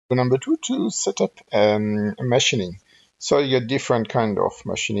Number two, to set up machining. So you get different kind of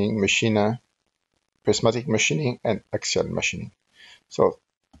machining, machiner, prismatic machining, and axial machining. So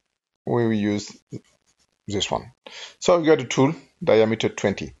we will use this one. So you got a tool, diameter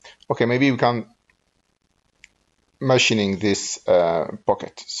 20. Okay, maybe we can machining this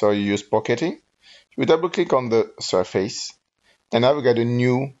pocket. So you use pocketing. You double click on the surface, and now we got a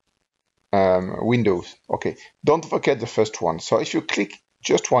new window. Okay, don't forget the first one. So if you click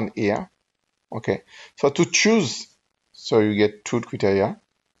just one here, okay, so to choose, so you get tool criteria,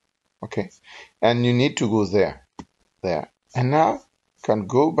 okay, and you need to go there, and now you can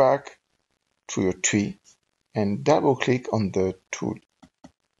go back to your tree and double click on the tool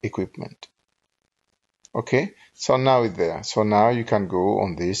equipment. Okay, so now it's there. So now you can go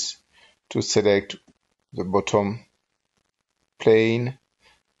on this to select the bottom plane,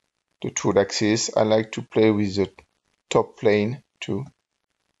 the tool axis. I like to play with the top plane too.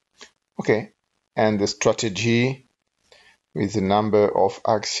 Okay, and the strategy with the number of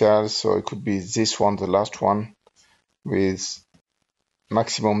axials, so it could be this one, the last one, with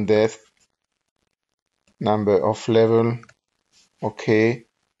maximum depth, number of level. Okay,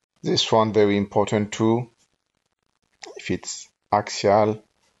 this one very important too. If it's axial,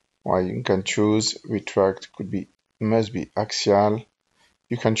 well, you can choose retract, must be axial.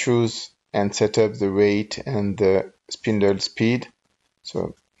 You can choose and set up the rate and the spindle speed.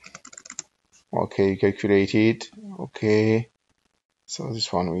 So okay, you calculate it. Okay, so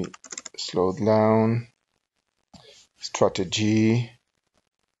this one we slow down. Strategy.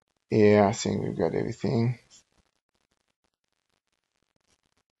 Yeah, I think we've got everything.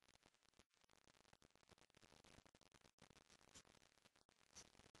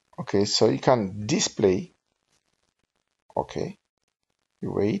 Okay, so you can display. Okay,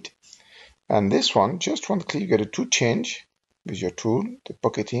 you wait. And this one, just one click, you get a tool change with your tool, the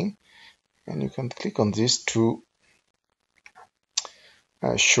pocketing, and you can click on this to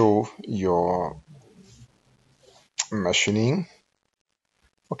show your machining.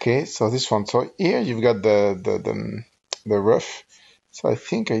 Okay, so this one. So here you've got the rough. So I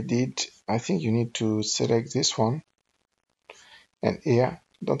think you need to select this one. And here,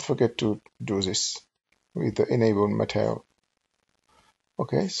 don't forget to do this with the enable material.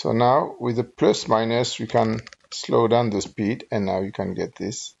 Okay, so now with the plus minus, we can slow down the speed, and now you can get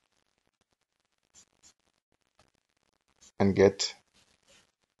this and get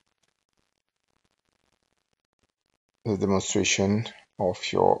the demonstration of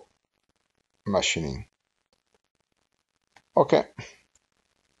your machining. Okay.